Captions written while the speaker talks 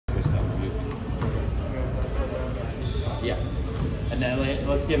Yeah. And then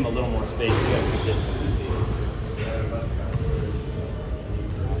let's give him a little more space. We got good distance.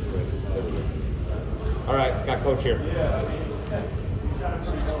 All right, got coach here.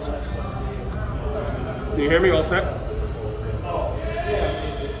 Can you hear me? All set?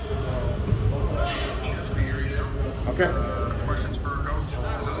 Okay. Questions for Coach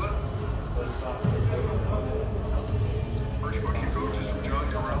Mazzulla? First question, Coach, is from John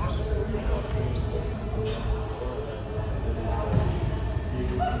Morales.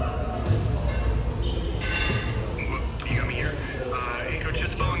 You got me here. Hey, Coach,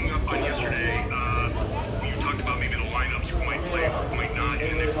 just following up on yesterday, you talked about maybe the lineups who might play, who might not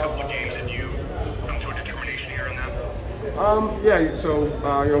in the next couple of games. Did you come to a determination here on that? Yeah, so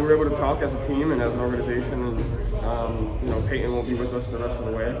we were able to talk as a team and as an organization, and Payton won't be with us the rest of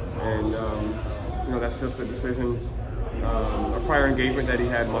the way, and that's just a decision, a prior engagement that he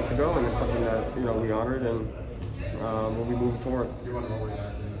had months ago, and it's something that we honored, and we'll be moving forward.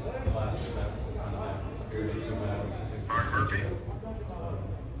 Mark Murphy.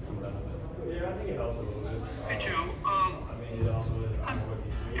 Hey Joe,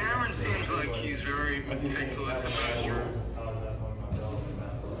 Aaron seems like he's very meticulous about your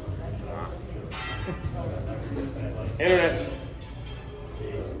Internet.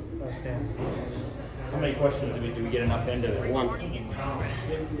 How many questions do we get enough into? One.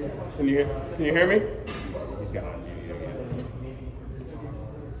 Can you hear me? He's got one.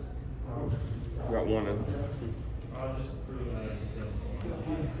 We got one in.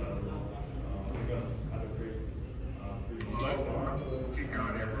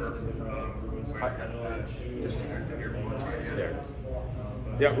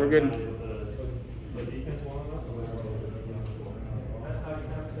 Yeah, we're good.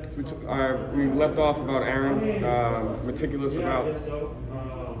 We left off about Aaron, meticulous about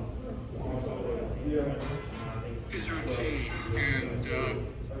his routine, and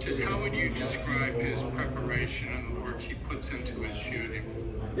just how would you describe his preparation and the work he puts into his shooting?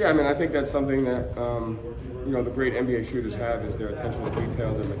 Yeah, I mean, I think that's something that the great NBA shooters have, is their attention to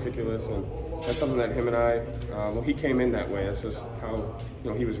detail. They're meticulous, and that's something that him and I, he came in that way. That's just how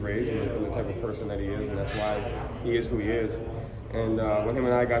he was raised, and the type of person that he is, and that's why he is who he is. And when him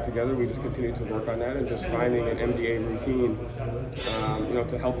and I got together, we just continued to work on that and just finding an NBA routine,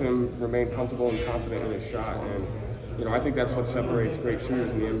 to help him remain comfortable and confident in his shot. And I think that's what separates great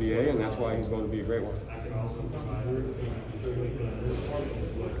shooters in the NBA, and that's why he's going to be a great one.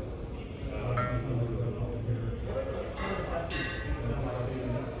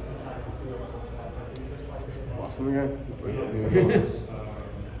 Lost him again.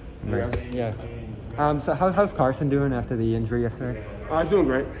 Yeah. So how's Carsen doing after the injury yesterday? He's doing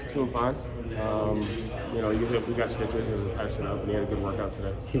great. He's doing fine. We got stitches and patched it up, and he had a good workout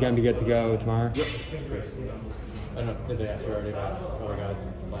today. Is he gonna be good to go tomorrow? Yep. I don't know, did they ask you already about other guys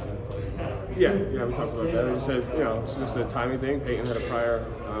planning to play? Yeah, we talked about that. He said, it's just a timing thing. Payton had a prior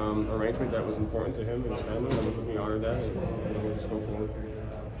arrangement that was important to him and his family, and we honored that, and we'll just go forward.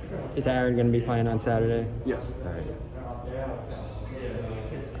 Is Aaron gonna be playing on Saturday? Yes. All right.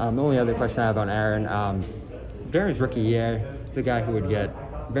 The only other question I have on Aaron, during his rookie year, the guy who would get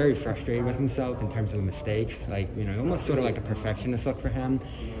very frustrated with himself in terms of mistakes, almost sort of like a perfectionist look for him.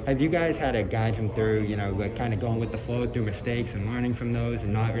 Have you guys had to guide him through, kind of going with the flow through mistakes and learning from those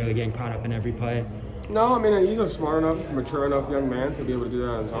and not really getting caught up in every play? No, I mean, he's a smart enough, mature enough young man to be able to do that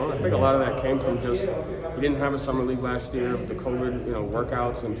on his own. I think a lot of that came from just, he didn't have a summer league last year. The COVID,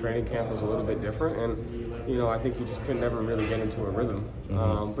 workouts and training camp was a little bit different, and I think he just could never really get into a rhythm.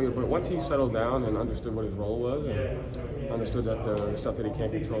 But once he settled down and understood what his role was, and understood that the stuff that he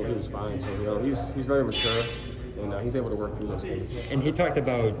can't control, he was fine. So he's very mature, and he's able to work through those things. And he talked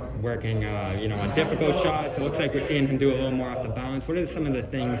about working, on difficult shots. It looks like we're seeing him do a little more off the bounce. What are some of the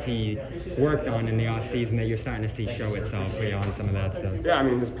things he worked on in the offseason that you're starting to see show itself beyond some of that stuff? Yeah, I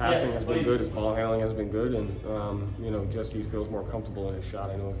mean, his passing has been good, his ball handling has been good, and just he feels more comfortable in his shot.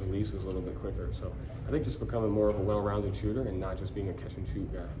 I know his release is a little bit quicker. So I think just becoming more of a well-rounded shooter and not just being a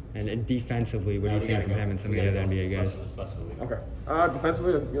catch-and-shoot guy. And defensively, what are you seeing from him and some of the other NBA guys? Okay.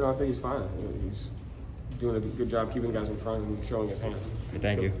 Defensively, I think he's fine. He's doing a good job keeping guys in front and showing his hands.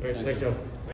 Thank you. Thanks, Joe.